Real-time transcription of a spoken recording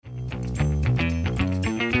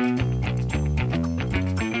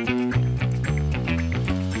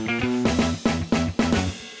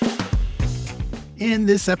In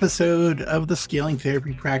this episode of the Scaling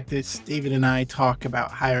Therapy Practice, David and I talk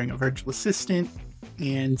about hiring a virtual assistant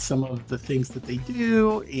and some of the things that they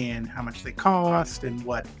do and how much they cost and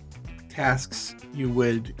what tasks you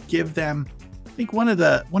would give them. I think one of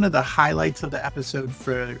the highlights of the episode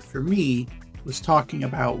for me was talking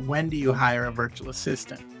about when do you hire a virtual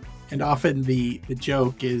assistant. And often the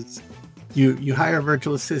joke is you hire a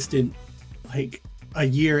virtual assistant like a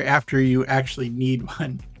year after you actually need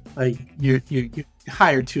one. Like you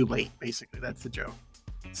hire too late, basically. That's the joke.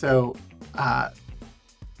 So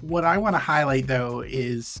what I want to highlight though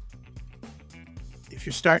is if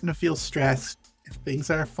you're starting to feel stressed, if things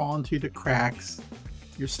are falling through the cracks,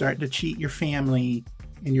 you're starting to cheat your family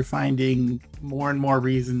and you're finding more and more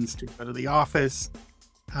reasons to go to the office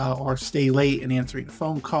or stay late and answering the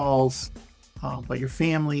phone calls, but your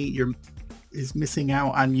family is missing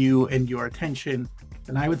out on you and your attention,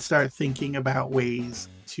 then I would start thinking about ways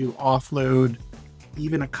to offload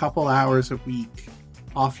even a couple hours a week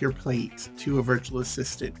off your plate to a virtual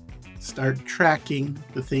assistant. Start tracking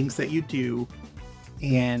the things that you do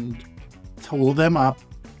and total them up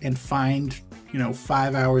and find,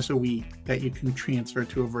 5 hours a week that you can transfer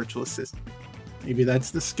to a virtual assistant. Maybe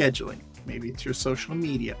that's the scheduling. Maybe it's your social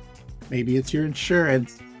media. Maybe it's your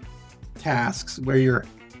insurance tasks where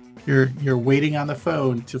you're waiting on the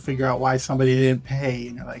phone to figure out why somebody didn't pay.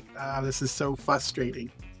 And you're like, this is so frustrating.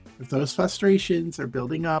 If those frustrations are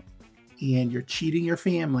building up and you're cheating your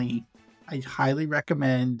family, I highly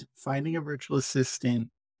recommend finding a virtual assistant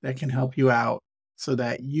that can help you out so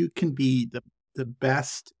that you can be the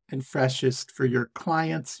best and freshest for your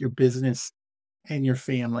clients, your business, and your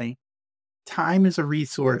family. Time is a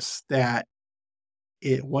resource that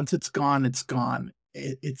once it's gone, it's gone.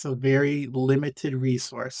 It's a very limited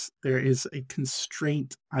resource. There is a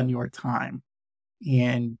constraint on your time,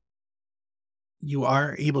 and you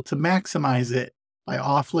are able to maximize it by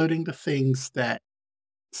offloading the things that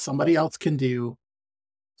somebody else can do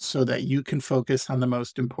so that you can focus on the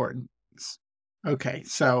most important things. Okay,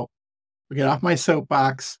 so we get off my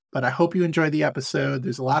soapbox, but I hope you enjoyed the episode.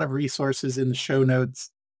 There's a lot of resources in the show notes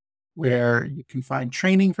where you can find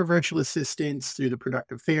training for virtual assistants through the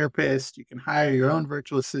Productive Therapist. You can hire your own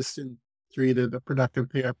virtual assistant through either the Productive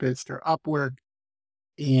Therapist or Upwork,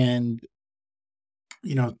 and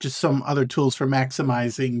just some other tools for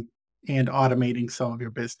maximizing and automating some of your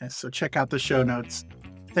business. So check out the show notes.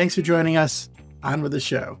 Thanks for joining us. On with the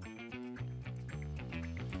show.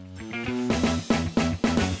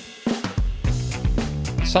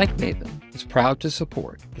 Psych Maven is proud to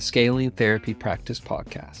support the Scaling Therapy Practice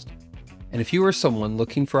podcast. And if you are someone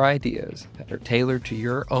looking for ideas that are tailored to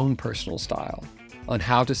your own personal style on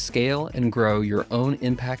how to scale and grow your own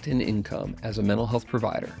impact and income as a mental health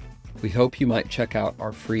provider, we hope you might check out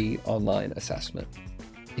our free online assessment.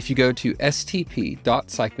 If you go to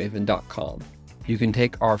stp.psychmaven.com, you can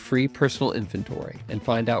take our free personal inventory and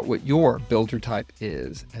find out what your builder type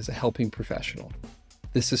is as a helping professional.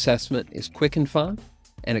 This assessment is quick and fun,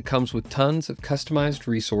 and it comes with tons of customized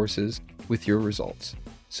resources with your results,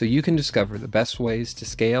 so you can discover the best ways to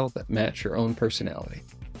scale that match your own personality.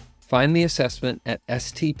 Find the assessment at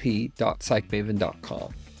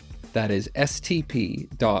stp.psychmaven.com. That is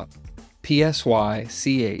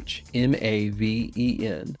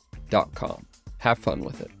stp.psychmaven.com. Have fun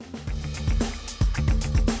with it.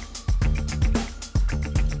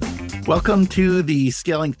 Welcome to the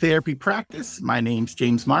Scaling Therapy Practice. My name's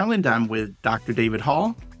James Marland. I'm with Dr. David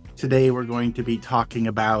Hall. Today we're going to be talking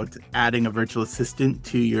about adding a virtual assistant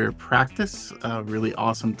to your practice, a really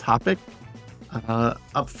awesome topic.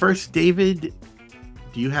 Up first, David,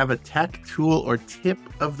 do you have a tech tool or tip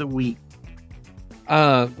of the week?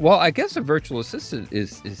 Well, I guess a virtual assistant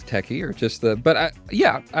is techie or just I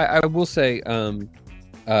will say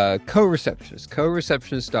co-receptionist.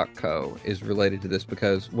 Co-receptionist.co is related to this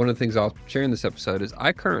because one of the things I'll share in this episode is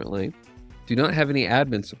I currently do not have any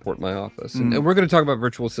admin support in my office. And we're going to talk about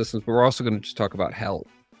virtual assistants, but we're also going to just talk about help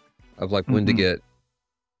of like when to get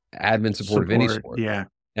admin support of any sort. Yeah.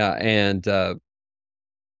 And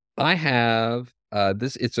I have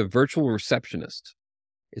it's a virtual receptionist.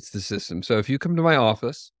 It's the system. So if you come to my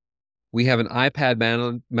office, we have an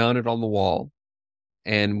iPad mounted on the wall,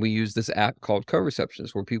 and we use this app called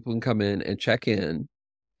Co-Receptionist where people can come in and check in,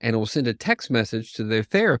 and it will send a text message to their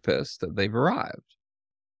therapist that they've arrived.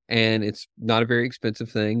 And it's not a very expensive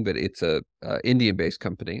thing, but it's a Indian-based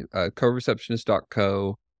company,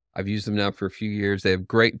 co-receptionist.co. I've used them now for a few years. They have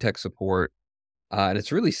great tech support, and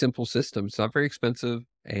it's a really simple system. It's not very expensive,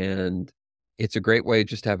 and it's a great way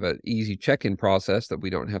just to have an easy check-in process that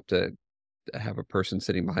we don't have to have a person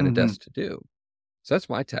sitting behind a desk to do. So that's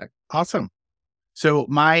my tech. Awesome. So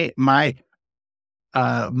my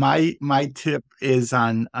My tip is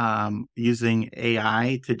on using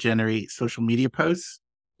AI to generate social media posts.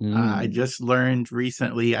 I Mm, just learned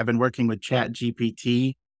recently, I've been working with Chat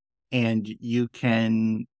GPT, and you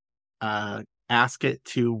can uh, ask it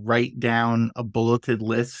to write down a bulleted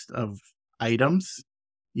list of items.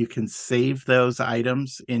 You can save those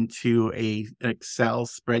items into an Excel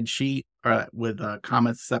spreadsheet with a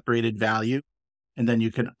comma separated value, and then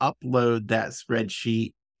you can upload that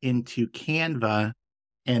spreadsheet into Canva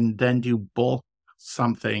and then do bulk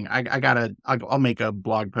something. I'll make a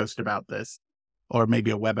blog post about this, or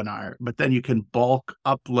maybe a webinar, but then you can bulk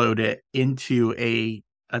upload it into a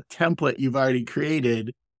template you've already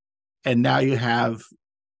created, and now you have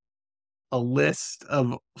a list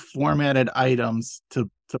of formatted items to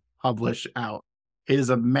publish out. It is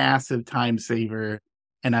a massive time saver,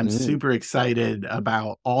 and I'm mm. super excited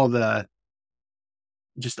about all the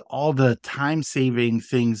time saving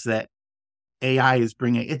things that AI is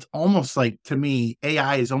bringing. It's almost like, to me,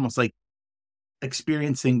 AI is almost like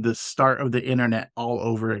experiencing the start of the internet all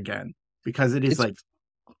over again, because it is It's like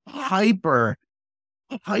hyper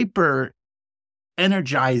hyper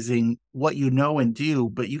energizing what you know and do,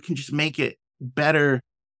 but you can just make it better,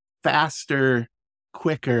 faster,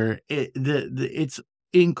 quicker. It's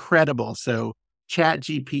incredible. So Chat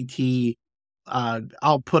GPT,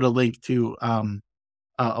 I'll put a link to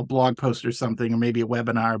a blog post or something, or maybe a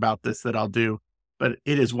webinar about this that I'll do, but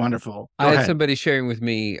it is wonderful. I Go had ahead. somebody sharing with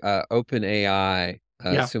me Open AI,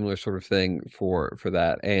 Yeah. similar sort of thing for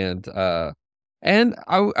that, and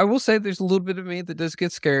I will say there's a little bit of me that does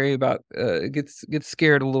get scary about gets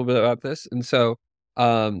scared a little bit about this, and so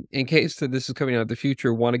in case that this is coming out in the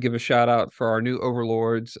future, want to give a shout out for our new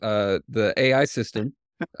overlords, the AI system,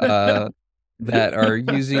 uh, that are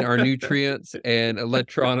using our nutrients and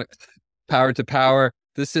electronics power to power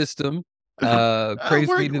the system. Praise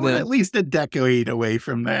be to We're at them. least a decade away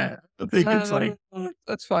from that. I think it's like,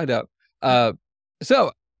 Let's find out. Uh,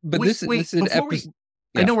 so, but wait, this is an before we, episode.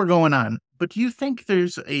 I Yeah. know we're going on, but do you think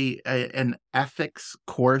there's an ethics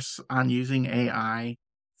course on using AI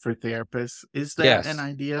for therapists? Is that an Yes.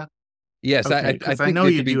 idea? Yes. Okay, I because I think know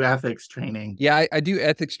there you could be. do ethics training. Yeah, I do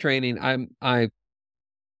ethics training.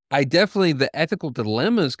 I definitely the ethical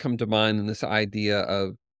dilemmas come to mind in this idea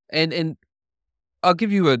of and I'll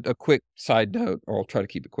give you a quick side note, or I'll try to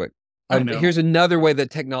keep it quick. I know. Here's another way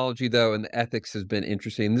that technology, though, and the ethics has been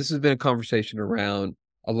interesting. This has been a conversation around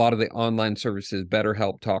a lot of the online services,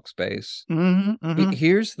 BetterHelp, Talkspace. Hmm, hmm.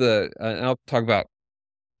 Here's and I'll talk about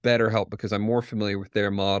BetterHelp because I'm more familiar with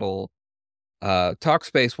their model.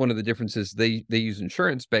 Talkspace, one of the differences they use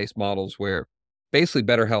insurance-based models where basically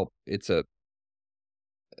BetterHelp,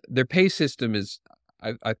 their pay system is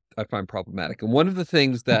I find problematic. And one of the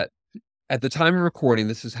things that at the time of recording,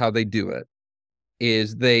 this is how they do it,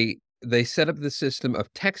 is they set up the system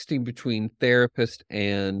of texting between therapist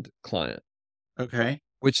and client, Okay.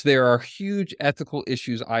 which there are huge ethical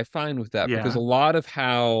issues I find with that because a Yeah. lot of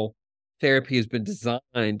how therapy has been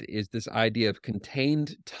designed is this idea of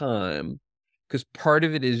contained time. Because part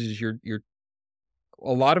of it is you're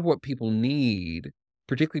a lot of what people need,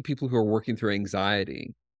 particularly people who are working through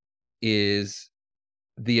anxiety, is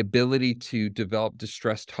the ability to develop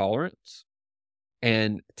distress tolerance.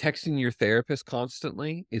 And texting your therapist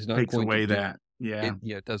constantly is not Takes going to away do that. Yeah. it.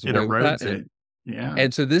 Yeah, it does It away with that. erodes it. Yeah.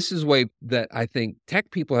 And so this is a way that I think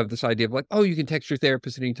tech people have this idea of like, oh, you can text your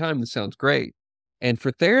therapist at any time. This sounds great. And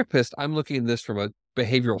for therapists, I'm looking at this from a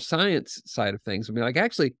behavioral science side of things. I mean, like,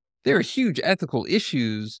 actually, there are huge ethical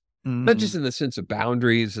issues, not Hmm. just in the sense of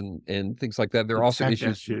boundaries and things like that. There The are also tech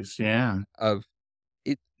issues issues. Yeah. of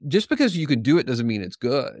it. Just because you can do it doesn't mean it's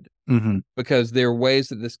good, Hmm. because there are ways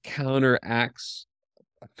that this counteracts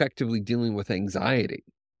effectively dealing with anxiety.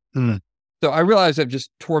 So I realize I've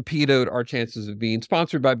just torpedoed our chances of being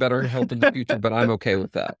sponsored by BetterHelp in the future, but I'm okay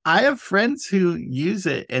with that. I have friends who use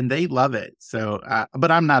it and they love it. So,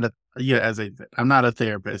 but I'm not I'm not a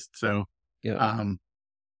therapist. So, Yeah. um,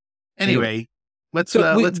 Anyway, anyway,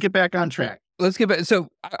 so let's get back on track. let's get back. So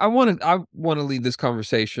I want to lead this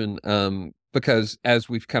conversation because as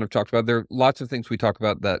we've kind of talked about, there are lots of things we talk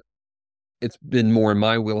about that it's been more in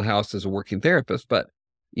my wheelhouse as a working therapist, but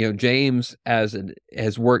James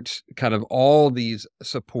has worked kind of all these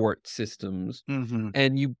support systems, Hmm.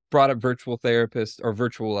 and you brought up virtual therapists or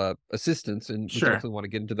virtual assistants, and we Sure. definitely want to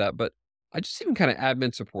get into that. But I just even kind of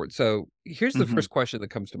admin support. So here's the Hmm. first question that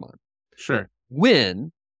comes to mind: Sure.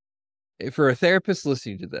 when, if for a therapist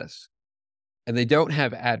listening to this and they don't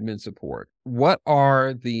have admin support, what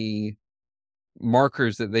are the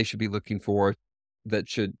markers that they should be looking for that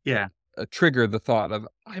should Yeah. trigger the thought of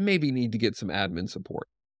I maybe need to get some admin support?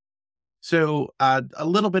 So, a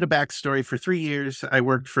little bit of backstory. For 3 years, I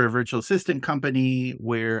worked for a virtual assistant company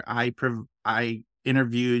where I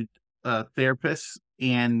interviewed therapists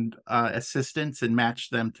and assistants and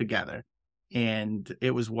matched them together, and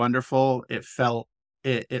it was wonderful. It fell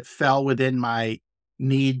within my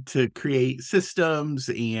need to create systems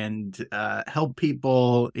and help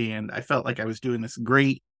people, and I felt like I was doing this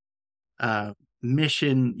great uh,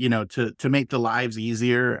 mission, to make the lives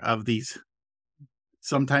easier of these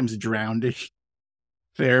sometimes drowning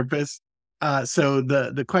therapist. So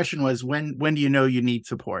the question was, when do you know you need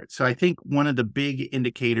support? So I think one of the big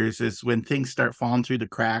indicators is when things start falling through the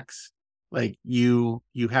cracks. Like you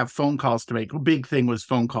have phone calls to make. A big thing was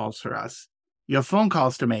phone calls for us. You have phone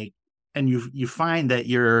calls to make, and you find that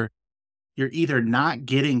you're either not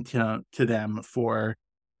getting to them for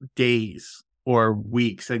days or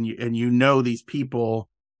weeks, and you know these people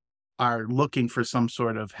are looking for some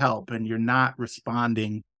sort of help and you're not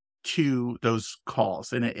responding to those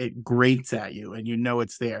calls, and it grates at you and you know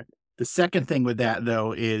it's there. The second thing with that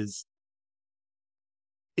though is,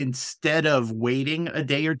 instead of waiting a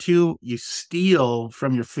day or two, you steal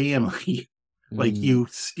from your family. Like, Mm, you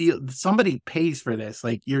steal, somebody pays for this.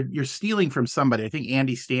 Like, you're stealing from somebody. I think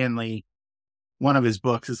Andy Stanley, one of his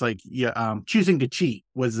books is like, yeah, Choosing to Cheat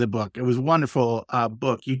was the book. It was a wonderful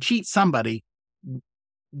book. You cheat somebody,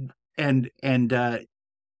 and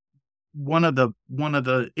one of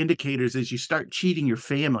the indicators is you start cheating your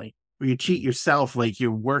family, or you cheat yourself. Like,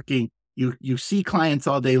 you're working, you see clients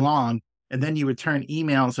all day long, and then you return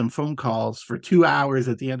emails and phone calls for 2 hours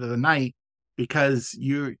at the end of the night, because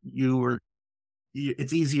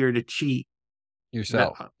it's easier to cheat that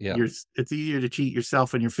yourself. Yeah. it's easier to cheat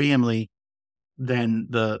yourself and your family than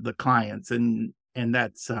the clients, and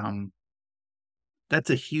that's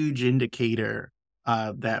a huge indicator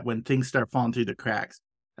that when things start falling through the cracks.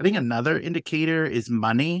 I think another indicator is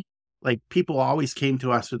money. Like, people always came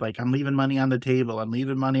to us with like, I'm leaving money on the table. I'm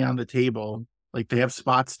leaving money on the table. Like, they have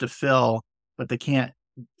spots to fill, but they can't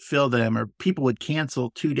fill them. Or people would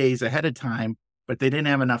cancel 2 days ahead of time, but they didn't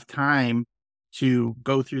have enough time to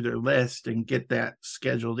go through their list and get that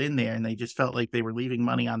scheduled in there. And they just felt like they were leaving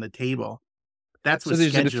money on the table. That's So with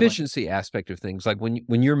there's an scheduling. efficiency aspect of things, like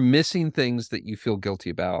when you're missing things that you feel guilty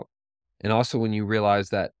about, and also when you realize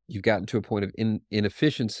that you've gotten to a point of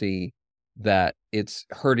inefficiency that it's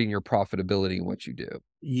hurting your profitability in what you do.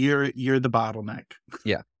 You're the bottleneck.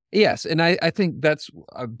 Yeah. Yes. And I think that's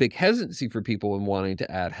a big hesitancy for people in wanting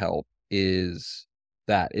to add help is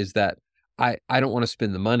that I don't want to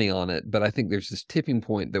spend the money on it, but I think there's this tipping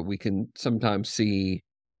point that we can sometimes see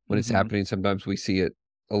when it's Mhm. happening. Sometimes we see it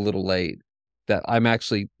a little late, that I'm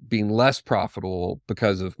actually being less profitable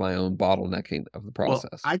because of my own bottlenecking of the Well,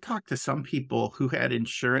 process. I talked to some people who had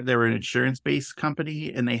insurance. They were an insurance-based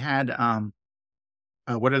company, and they had,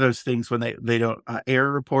 what are those things when they don't,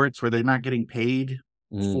 error reports where they're not getting paid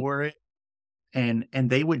Mm, for it, and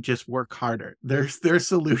they would just work harder. Their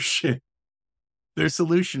solution their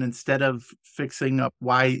solution, instead of fixing up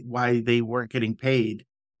why they weren't getting paid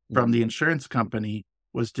from mm. the insurance company,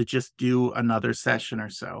 was to just do another session or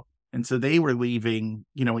so. And so they were leaving,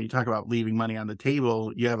 when you talk about leaving money on the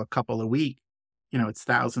table, you have a couple a week, it's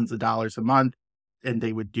thousands of dollars a month, and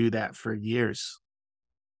they would do that for years.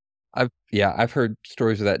 I've heard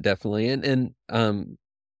stories of that, definitely. And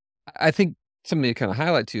I think something to kind of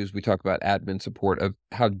highlight too is we talk about admin support, of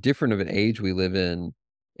how different of an age we live in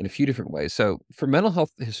a few different ways. So for mental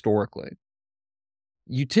health historically,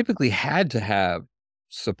 you typically had to have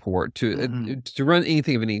support Mhm. to run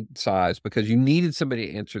anything of any size, because you needed somebody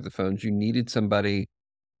to answer the phones, you needed somebody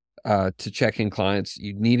to check in clients,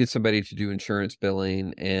 you needed somebody to do insurance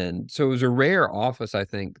billing, and so it was a rare office, I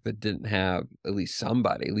think, that didn't have at least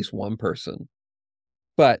somebody, at least one person.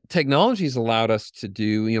 But technology has allowed us to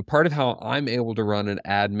do, part of how I'm able to run an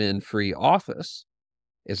admin-free office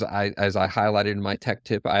is, as I highlighted in my tech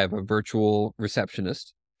tip, I have a virtual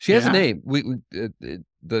receptionist. She has a Yeah. name.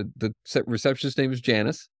 The receptionist name is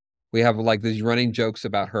Janice. We have like these running jokes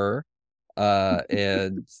about her,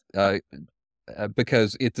 and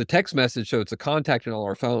because it's a text message, so it's a contact in all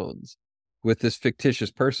our phones with this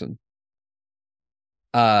fictitious person.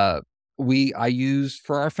 Uh, I use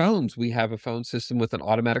for our phones, we have a phone system with an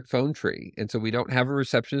automatic phone tree, and so we don't have a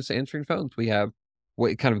receptionist answering phones. We have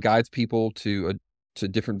what kind of guides people to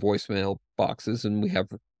different voicemail boxes, and we have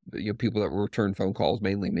people that will return phone calls,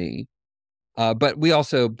 mainly me. But we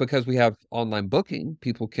also, because we have online booking,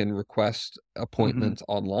 people can request Mhm. appointments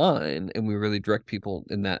online, and we really direct people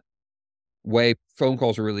in that way. Phone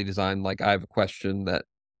calls are really designed like, I have a question that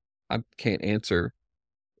I can't answer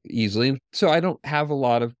easily. So I don't have a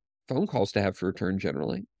lot of phone calls to have to return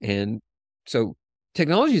generally. And so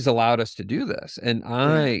technology's allowed us to do this, and Yeah.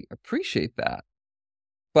 I appreciate that.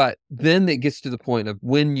 But then it gets to the point of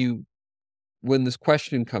when this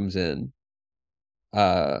question comes in,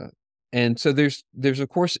 uh, and so there's of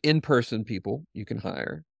course in-person people you can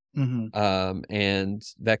hire, Hmm. and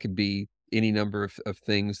that could be any number of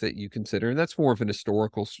things that you consider, and that's more of an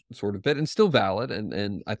historical sort of bit, and still valid,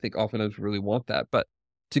 and I think oftentimes we really want that. But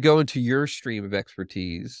to go into your stream of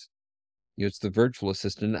expertise, it's the virtual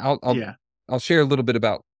assistant. Yeah. I'll share a little bit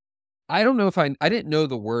about. I don't know if I didn't know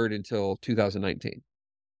the word until 2019.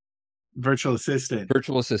 Virtual assistant.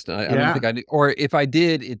 Virtual assistant. I don't Yeah. think I did, or if I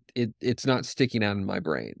did, it's not sticking out in my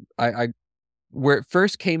brain. I where it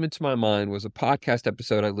first came into my mind was a podcast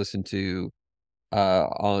episode I listened to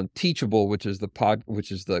on Teachable, which is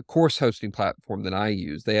the course hosting platform that I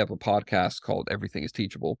use. They have a podcast called Everything is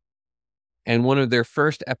Teachable. And one of their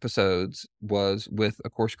first episodes was with a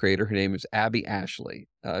course creator. Her name is Abby Ashley.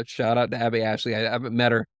 Shout out to Abby Ashley. I haven't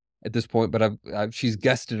met her at this point, but she's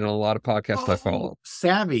guested on a lot of podcasts I Oh, follow.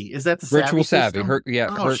 Savvy. Is that the Savvy Virtual Savvy.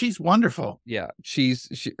 system? Oh, she's wonderful.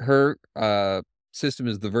 Her system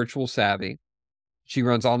is the Virtual Savvy. She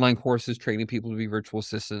runs online courses training people to be virtual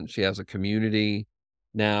assistants. She has a community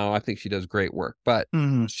now. I think she does great work. But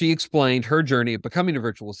Hmm. she explained her journey of becoming a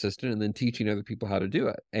virtual assistant and then teaching other people how to do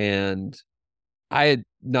it. And I had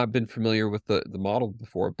not been familiar with the model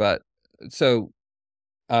before, but so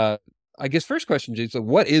I guess first question, James, so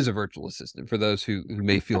what is a virtual assistant for those who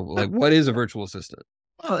may feel like, what is a virtual assistant?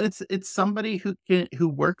 Well, it's somebody who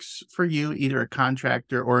works for you, either a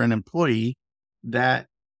contractor or an employee, that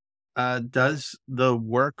does the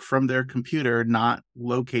work from their computer, not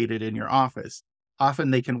located in your office.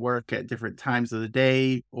 Often they can work at different times of the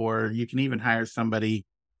day, or you can even hire somebody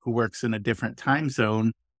who works in a different time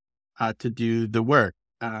zone to do the work.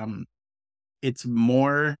 It's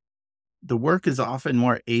more The work is often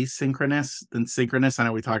more asynchronous than synchronous. I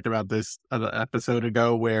know we talked about this an episode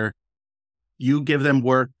ago, where you give them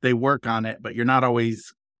work, they work on it, but you're not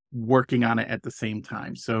always working on it at the same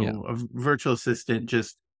time. Yeah. So a virtual assistant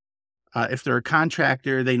just if they're a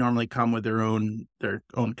contractor, they normally come with their own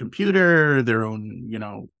computer, their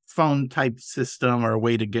own, phone type system, or a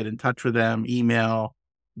way to get in touch with them, email,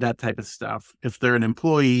 that type of stuff. If they're an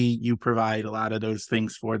employee, you provide a lot of those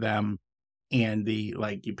things for them, and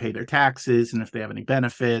you pay their taxes, and if they have any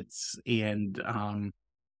benefits, and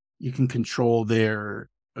you can control their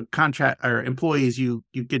contract or employees. You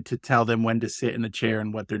get to tell them when to sit in the chair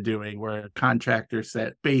and what they're doing, where a contractor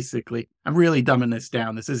said, basically, I'm really dumbing this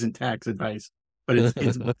down, this isn't tax advice, but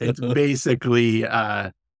it's basically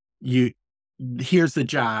you here's the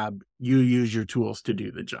job, you use your tools to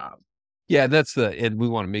do the job. Yeah, and we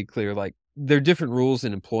want to make clear, like, there are different rules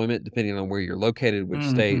in employment depending on where you're located, which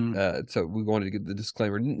state. Hmm. So we wanted to give the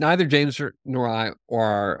disclaimer. Neither James nor I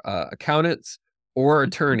are accountants or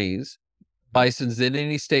attorneys licensed in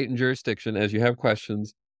any state and jurisdiction. As you have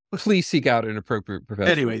questions, please seek out an appropriate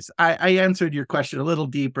professional. Anyways, I answered your question a little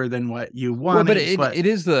deeper than what you Well, wanted, but it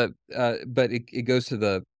is but it goes to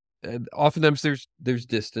the oftentimes there's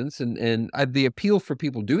distance, and the appeal for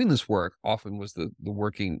people doing this work often was the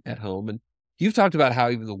working at home. And you've talked about how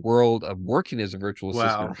even the world of working as a virtual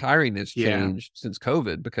assistant or well, hiring has yeah. changed since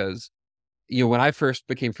COVID, because when I first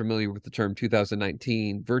became familiar with the term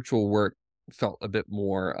 2019, virtual work felt a bit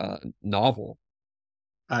more novel.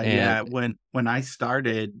 And Yeah, when I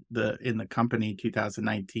started in the company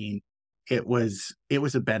 2019, it was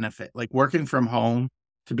a benefit. Like, working from home,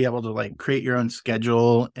 to be able to like create your own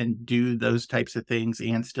schedule and do those types of things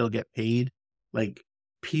and still get paid. Like,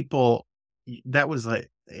 people that was like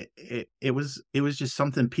it was just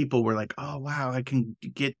something people were like, "Oh, wow, I can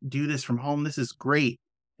do this from home. This is great."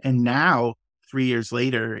 And now, 3 years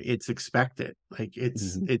later, it's expected. Like,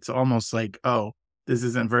 it's Mhm. it's almost like, "Oh, this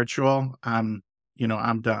isn't virtual. I'm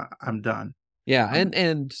done. I'm done." Yeah, Um,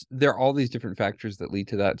 and there are all these different factors that lead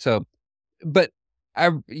to that. So, but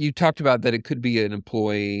you talked about that it could be an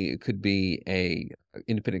employee, it could be a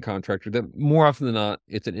independent contractor. That more often than not,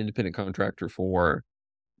 it's an independent contractor for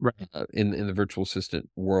right. in the virtual assistant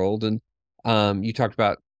world. And you talked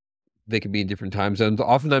about they could be in different time zones,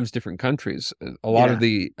 oftentimes different countries. A lot of Yeah.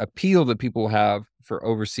 the appeal that people have for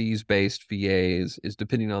overseas based VAs is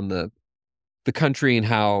depending on the country and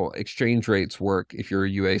how exchange rates work. If you're a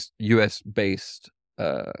US based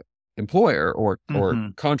uh, employer or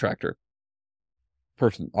Hmm. contractor,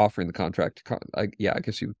 person offering the contract, I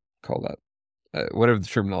guess you would call that whatever the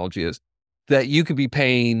terminology is, that you could be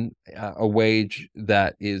paying a wage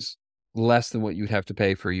that is less than what you'd have to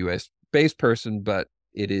pay for a US based person, but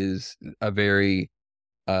it is a very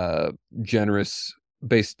generous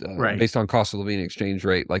Right. based on cost of living exchange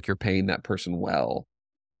rate. Like, you're paying that person well.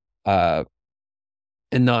 Uh,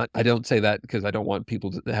 And not, I don't say that because I don't want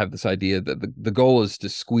people to have this idea that the goal is to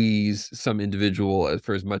squeeze some individual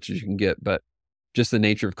for as much as you can get, but just the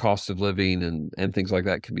nature of cost of living and things like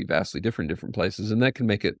that can be vastly different in different places, and that can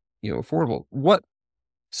make it, affordable.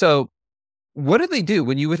 So what did they do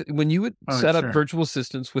when you would Oh, set up sure. virtual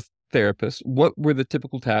assistants with therapists? What were the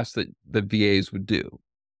typical tasks that the VAs would do?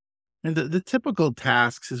 And the typical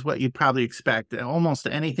tasks is what you'd probably expect. Almost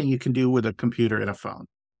anything you can do with a computer and a phone.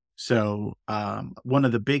 So one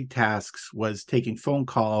of the big tasks was taking phone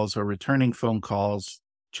calls or returning phone calls,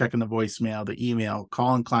 checking the voicemail, the email,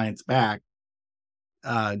 calling clients back,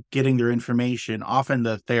 getting their information. Often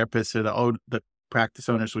the therapists or the practice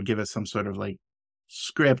owners would give us some sort of like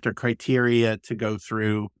script or criteria to go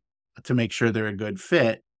through to make sure they're a good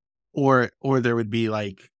fit, or there would be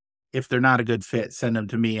like, if they're not a good fit, send them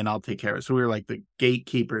to me and I'll take care of it. So we were like the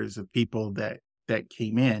gatekeepers of people that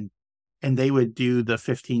came in, and they would do the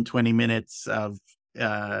 15-20 minutes of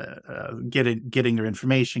getting their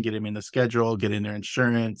information, get them in the schedule, getting their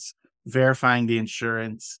insurance, verifying the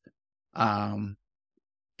insurance. um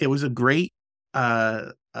it was a great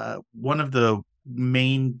one of the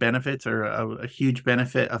main benefits, or a huge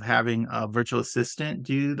benefit of having a virtual assistant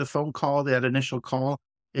do the phone call, that initial call,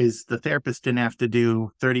 is the therapist didn't have to do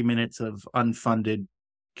 30 minutes of unfunded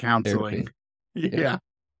counseling. Therapy. Yeah. Yeah,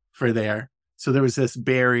 for there. So there was this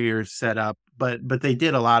barrier set up, but they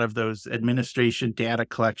did a lot of those administration data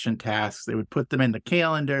collection tasks. They would put them in the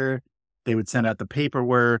calendar, they would send out the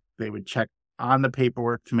paperwork, they would check on the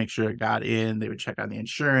paperwork to make sure it got in, they would check on the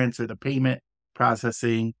insurance or the payment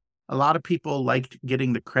processing. A lot of people liked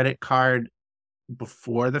getting the credit card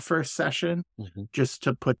before the first session, Mhm. just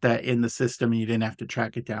to put that in the system and you didn't have to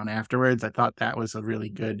track it down afterwards. I thought that was a really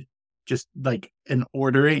good, just like an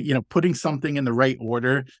ordering, putting something in the right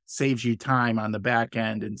order saves you time on the back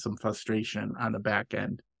end and some frustration on the back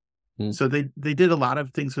end. Mm. So they did a lot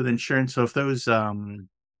of things with insurance. So if those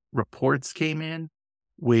reports came in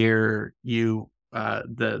where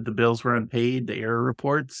the bills were unpaid, the error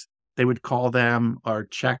reports, they would call them or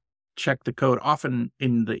check the code. Often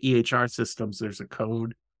in the EHR systems, there's a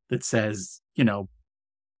code that says,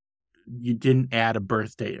 you didn't add a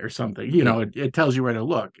birth date or something. Yeah. It tells you where to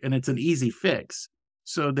look, and it's an easy fix.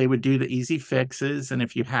 So they would do the easy fixes, and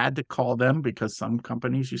if you had to call them, because some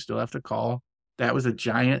companies you still have to call, that was a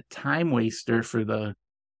giant time waster for the,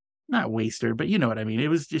 not waster, but you know what I mean. It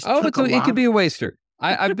was just Oh, took a it could lot. be a waster.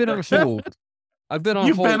 I've been on hold. I've been on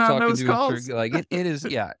You've been hold on talking those to calls? like it is,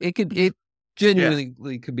 yeah. It Yeah.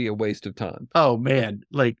 genuinely could be a waste of time. Oh man,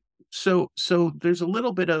 like, so there's a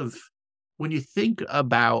little bit of, when you think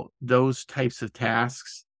about those types of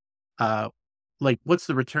tasks, uh like, what's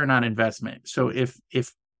the return on investment? So if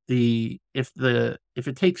it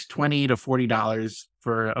takes $20 to $40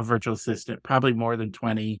 for a virtual assistant, probably more than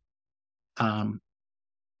 20, um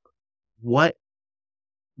what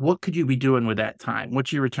what could you be doing with that time?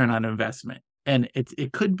 What's your return on investment? And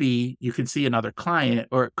it could be you could see another client,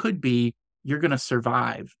 or it could be you're going to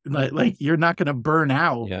survive. Like you're not going to burn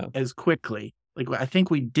out Yeah. as quickly. Like, I think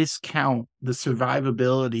we discount the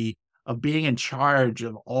survivability of being in charge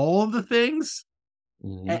of all of the things,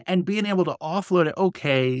 Mhm. and being able to offload it.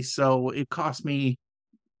 Okay, so it cost me,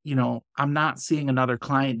 I'm not seeing another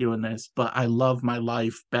client doing this, but I love my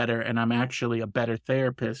life better, and I'm actually a better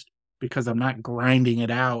therapist because I'm not grinding it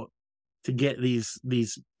out to get these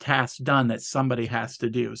tasks done that somebody has to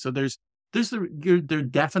do. So there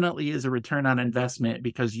definitely is a return on investment,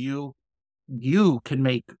 because you can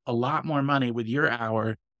make a lot more money with your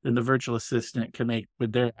hour than the virtual assistant can make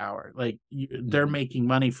with their hour. Like, they're Mhm. making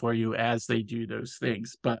money for you as they do those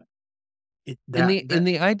things. But it And that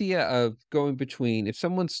the that idea of going between, if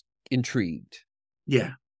someone's intrigued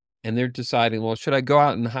yeah. and they're deciding, well, should I go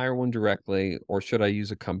out and hire one directly or should I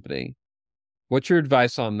use a company? What's your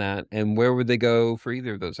advice on that? And where would they go for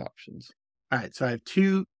either of those options? All right, so I have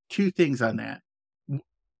two things on that.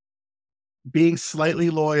 Being slightly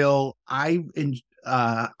loyal, I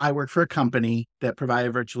work for a company that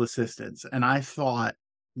provided virtual assistants, and I thought,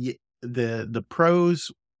 the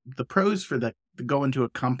pros for the going to a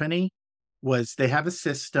company was they have a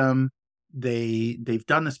system, they've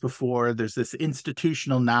done this before. There's this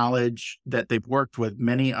institutional knowledge that they've worked with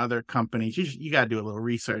many other companies. You got to do a little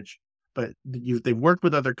research, but they've worked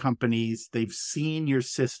with other companies. They've seen your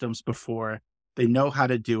systems before. They know how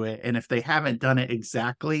to do it, and if they haven't done it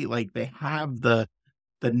exactly, like, they have the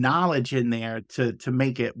knowledge in there to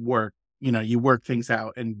make it work. You work things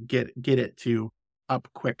out and get it to up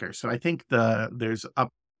quicker. So I think there's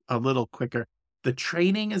up a little quicker. The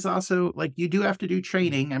training is also, like, you do have to do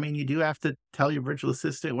training. I mean, you do have to tell your virtual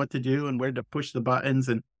assistant what to do and where to push the buttons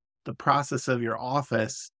and the process of your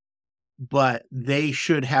office. but they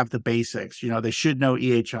should have the basics. They should know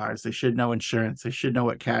EHRs, they should know insurance, they should know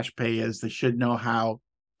what cash pay is, they should know how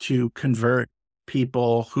to convert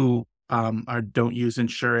people who don't use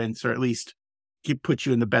insurance, or at least put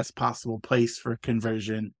you in the best possible place for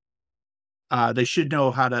conversion. They should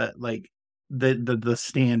know how to, like, the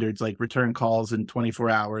standards, like return calls in 24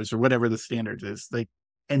 hours or whatever the standard is. Like,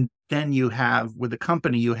 and then you have, with the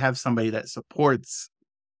company, you have somebody that supports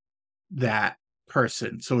that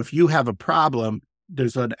person. So if you have a problem,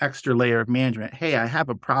 there's an extra layer of management. Hey, I have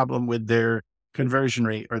a problem with their conversion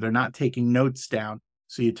rate, or they're not taking notes down.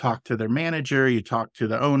 So you talk to their manager, you talk to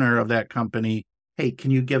the owner of that company. Hey,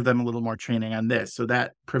 can you give them a little more training on this? So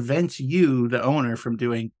that prevents you, the owner, from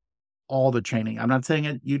doing all the training. I'm not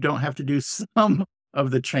saying you don't have to do some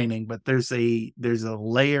of the training, but there's a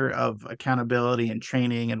layer of accountability and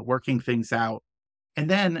training and working things out. And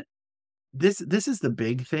then this is the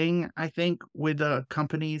big thing, I think, with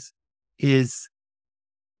companies, is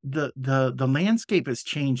the landscape has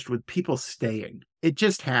changed with people staying. It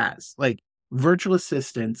just has. Like, virtual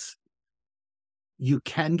assistants, you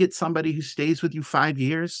can get somebody who stays with you 5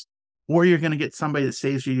 years, or you're going to get somebody that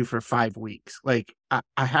stays with you for 5 weeks. Like,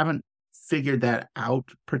 I haven't figured that out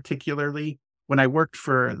particularly. When I worked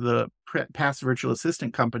for the past virtual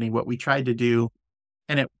assistant company, what we tried to do,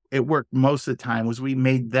 and it worked most of the time, was we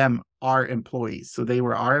made them our employees. So they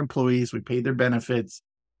were our employees. We paid their benefits.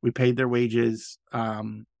 We paid their wages.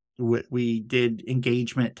 We did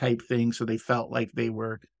engagement type things, so they felt like they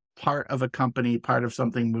were part of a company, part of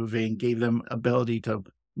something moving, gave them ability to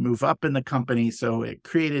move up in the company. So it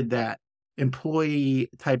created that employee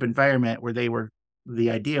type environment where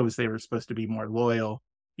the idea was they were supposed to be more loyal,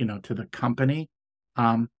 to the company.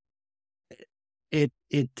 It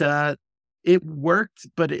worked,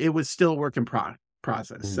 but it was still a work in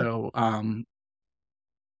process. So,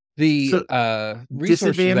 the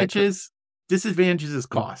disadvantages is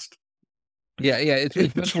cost.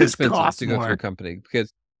 It's much more just expensive costs to go through more. a company,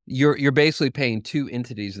 because you're basically paying two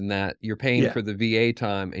entities in that. You're paying Yeah. for the VA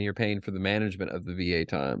time, and you're paying for the management of the VA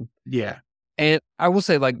time. Yeah. And I will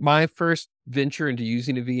say, like, my first venture into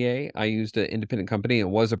using a VA, I used an independent company. It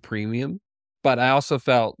was a premium, but I also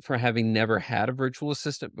felt, for having never had a virtual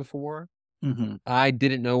assistant before, Mm-hmm. I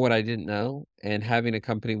didn't know what I didn't know, and having a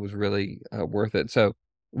company was really worth it. So,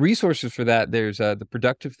 resources for that, there's the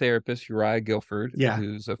productive therapist Uriah Guilford, Yeah.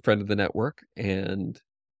 who's a friend of the network, and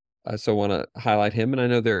so want to highlight him. And I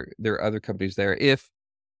know there are other companies there. If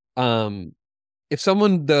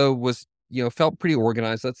someone, though, was felt pretty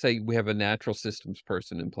organized, let's say we have a natural systems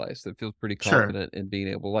person in place that feels pretty Sure. confident in being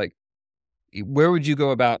able, like, where would you go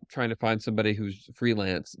about trying to find somebody who's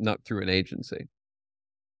freelance, not through an agency?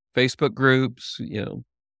 Facebook groups,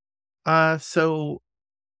 So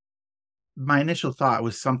my initial thought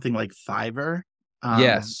was something like Fiverr.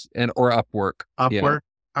 Yes, or Upwork. Upwork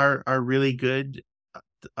are really good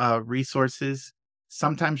resources.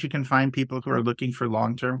 Sometimes you can find people who are looking for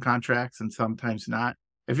long-term contracts, and sometimes not.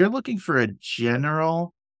 If you're looking for a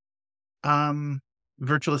general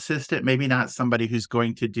virtual assistant, maybe not somebody who's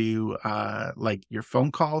going to do like your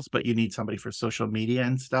phone calls, but you need somebody for social media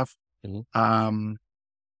and stuff. Mhm.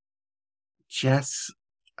 Jess,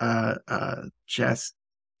 oh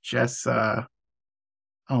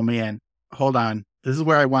man, hold on. This is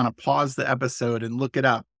where I want to pause the episode and look it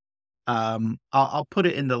up. I'll put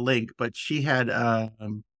it in the link, but she had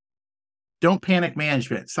Don't Panic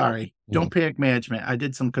Management. Sorry, Don't Panic Management. I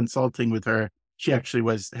did some consulting with her. She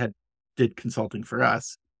actually did consulting for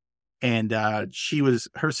us, and her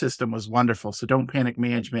system was wonderful. So Don't Panic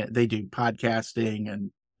Management, they do podcasting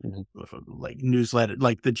and like newsletter,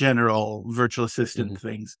 like the general virtual assistant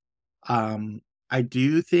things. I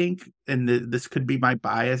do think, and this could be my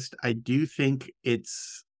bias, I do think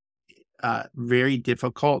it's very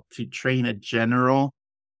difficult to train a general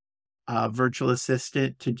virtual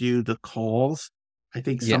assistant to do the calls. I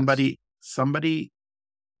think somebody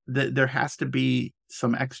there has to be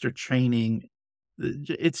some extra training.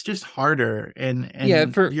 It's just harder, and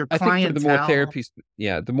your I think for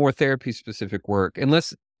the more therapy specific work,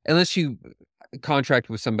 unless you contract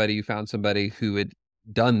with somebody, you found somebody who had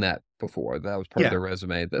done that before, that was part of their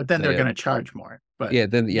resume, but then they're going to charge more. But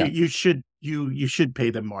you should pay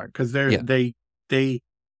them more, because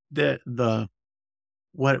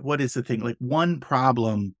what is the thing, like one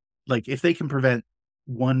problem, like if they can prevent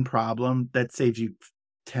one problem, that saves you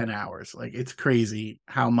 10 hours. Like, it's crazy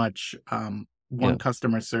how much one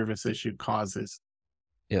customer service issue causes.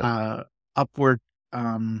 Upwork,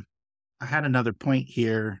 I had another point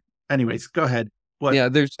here. Anyways, go ahead.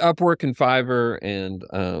 What? There's Upwork and Fiverr, and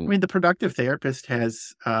I mean, the productive therapist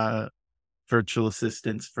has virtual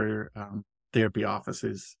assistants for therapy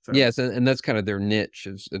offices. So. Yes, and that's kind of their niche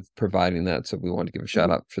of providing that. So we want to give a shout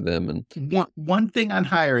out for them. And one thing on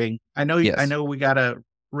hiring, I know we gotta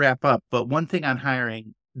wrap up, but one thing on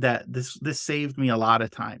hiring that this saved me a lot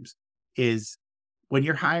of times is when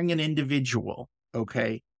you're hiring an individual,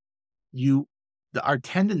 okay, our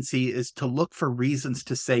tendency is to look for reasons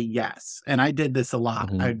to say yes. And I did this a lot.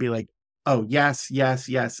 Mhm. I'd be like, oh, yes, yes,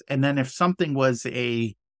 yes. And then if something was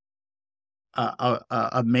a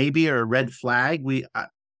maybe or a red flag, we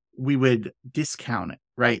would discount it,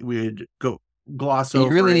 right? We would go gloss you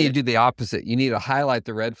over really need to it. do the opposite. You need to highlight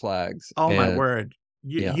the red flags. Oh my And word.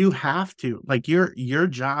 yeah, You have to, like, your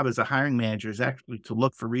job as a hiring manager is actually to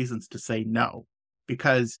look for reasons to say no.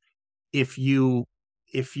 Because if you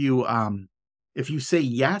if you say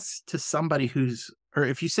yes to somebody or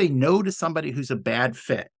if you say no to somebody who's a bad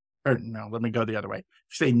fit, or no, let me go the other way.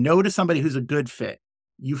 If you say no to somebody who's a good fit,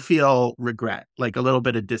 you feel regret, like a little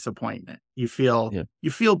bit of disappointment. You yeah.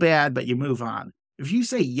 feel bad, but you move on. If you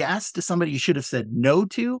say yes to somebody you should have said no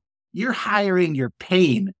to, you're hiring your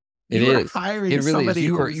pain. It You are is. hiring It really is. somebody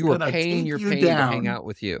who's You are gonna paying take your you pain to hang down. out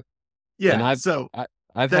with you. And Yeah, so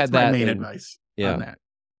I've that's had my that main in, advice on yeah. that.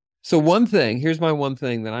 So here's my one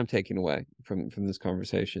thing that I'm taking away from this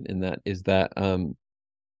conversation, in that is that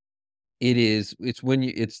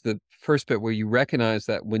it's the first bit where you recognize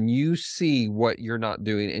that when you see what you're not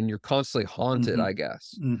doing, and you're constantly haunted, Mhm. I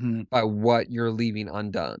guess, Mhm. by what you're leaving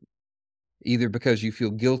undone, either because you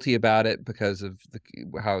feel guilty about it because of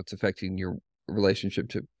how it's affecting your relationship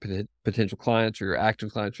to potential clients or your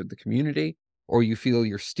active clients or the community, or you feel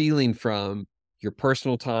you're stealing from your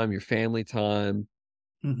personal time, your family time,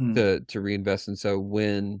 Mhm. to reinvest. And so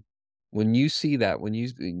when you see that, when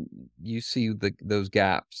you see those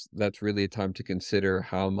gaps, that's really a time to consider,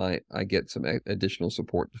 how might I get some additional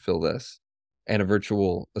support to fill this. And a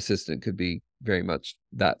virtual assistant could be very much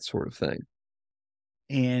that sort of thing.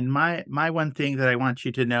 And my one thing that I want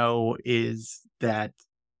you to know is that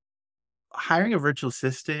hiring a virtual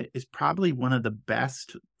assistant is probably one of the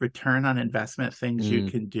best return on investment things you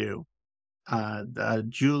Mm. can do.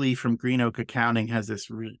 Julie from Green Oak Accounting has this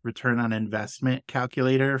return on investment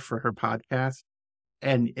calculator for her podcast,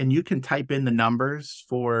 and you can type in the numbers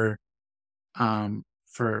for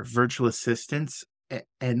virtual assistants,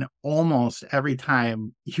 and almost every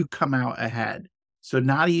time you come out ahead. So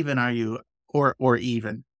not even are you, or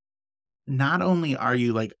even not only are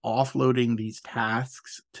you like offloading these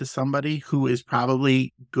tasks to somebody who is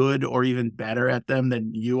probably good or even better at them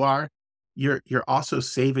than you are, you're also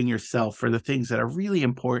saving yourself for the things that are really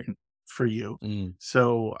important for you. Mm.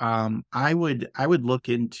 So I would look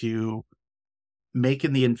into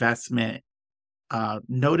making the investment.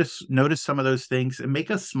 Notice some of those things and make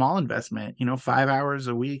a small investment, 5 hours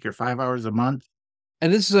a week or 5 hours a month.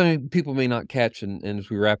 And this is something people may not catch, and as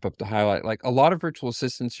we wrap up, to highlight, like, a lot of virtual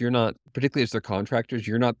assistants, you're not, particularly as they're contractors,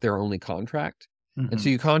 you're not their only contract. And so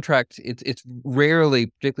Mhm. you contract, it's rarely,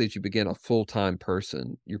 particularly as you begin, a full-time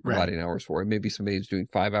person you're Right. providing hours for. It may be somebody who's doing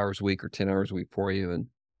 5 hours a week or 10 hours a week for you. And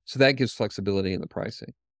so that gives flexibility in the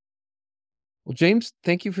pricing. Well, James,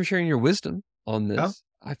 thank you for sharing your wisdom on Oh, this.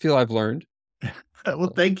 I feel I've learned.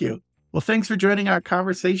 well, thank you. Well, thanks for joining our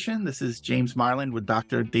conversation. This is James Marland with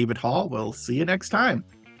Dr. David Hall. We'll see you next time.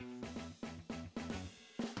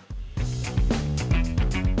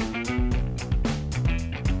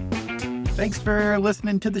 Thanks for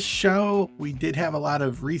listening to the show. We did have a lot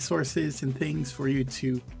of resources and things for you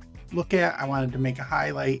to look at. I wanted to make a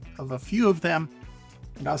highlight of a few of them,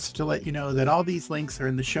 and also to let you know that all these links are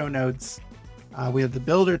in the show notes. We have the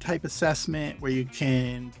builder type assessment where you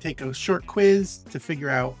can take a short quiz to figure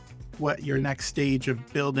out what your next stage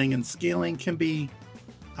of building and scaling can be.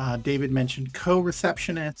 David mentioned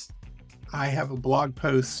co-receptionists. I have a blog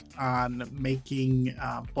post on making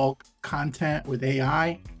bulk content with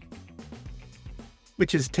AI,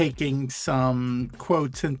 which is taking some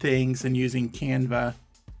quotes and things and using Canva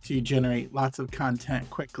to generate lots of content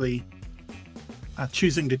quickly.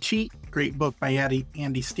 Choosing to Cheat, great book by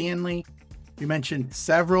Andy Stanley. We mentioned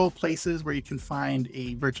several places where you can find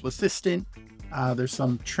a virtual assistant. There's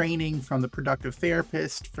some training from the Productive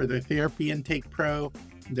Therapist for their Therapy Intake Pro,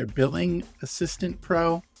 their Billing Assistant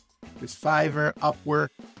Pro. There's Fiverr, Upwork.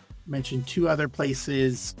 Mentioned two other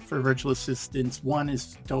places for virtual assistants. One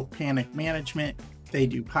is Don't Panic Management. They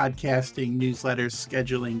do podcasting, newsletters,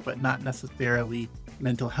 scheduling, but not necessarily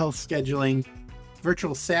mental health scheduling.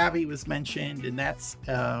 Virtual Savvy was mentioned, and that's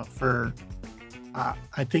for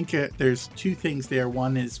I think there's two things there.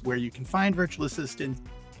 One is where you can find virtual assistants,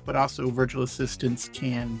 but also virtual assistants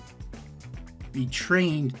can be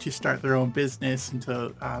trained to start their own business and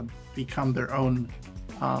to become their own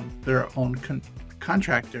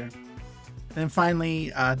contractor. And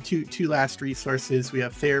finally, two last resources. We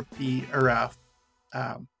have therapy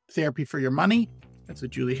therapy for your money. That's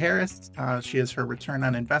with Julie Harris. She has her return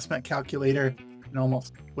on investment calculator, and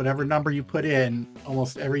almost whatever number you put in,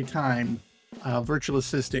 almost every time, virtual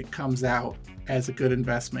assistant comes out as a good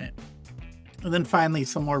investment. And then finally,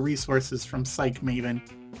 some more resources from Psych Maven.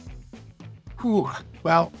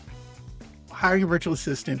 Well, hiring a virtual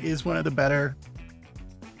assistant is one of the better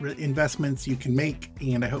investments you can make,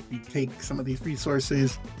 and I hope you take some of these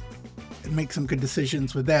resources and make some good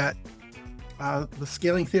decisions with that. The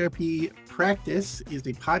Scaling Therapy Practice is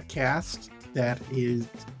a podcast that is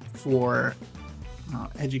for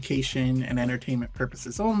education and entertainment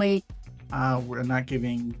purposes only. We're not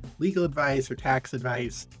giving legal advice or tax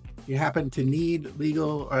advice. If you happen to need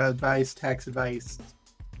legal advice, tax advice,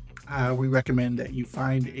 we recommend that you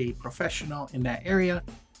find a professional in that area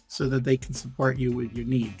so that they can support you with your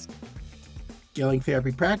needs. Scaling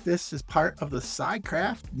Therapy Practice is part of the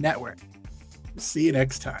SciCraft Network. See you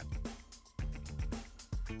next time.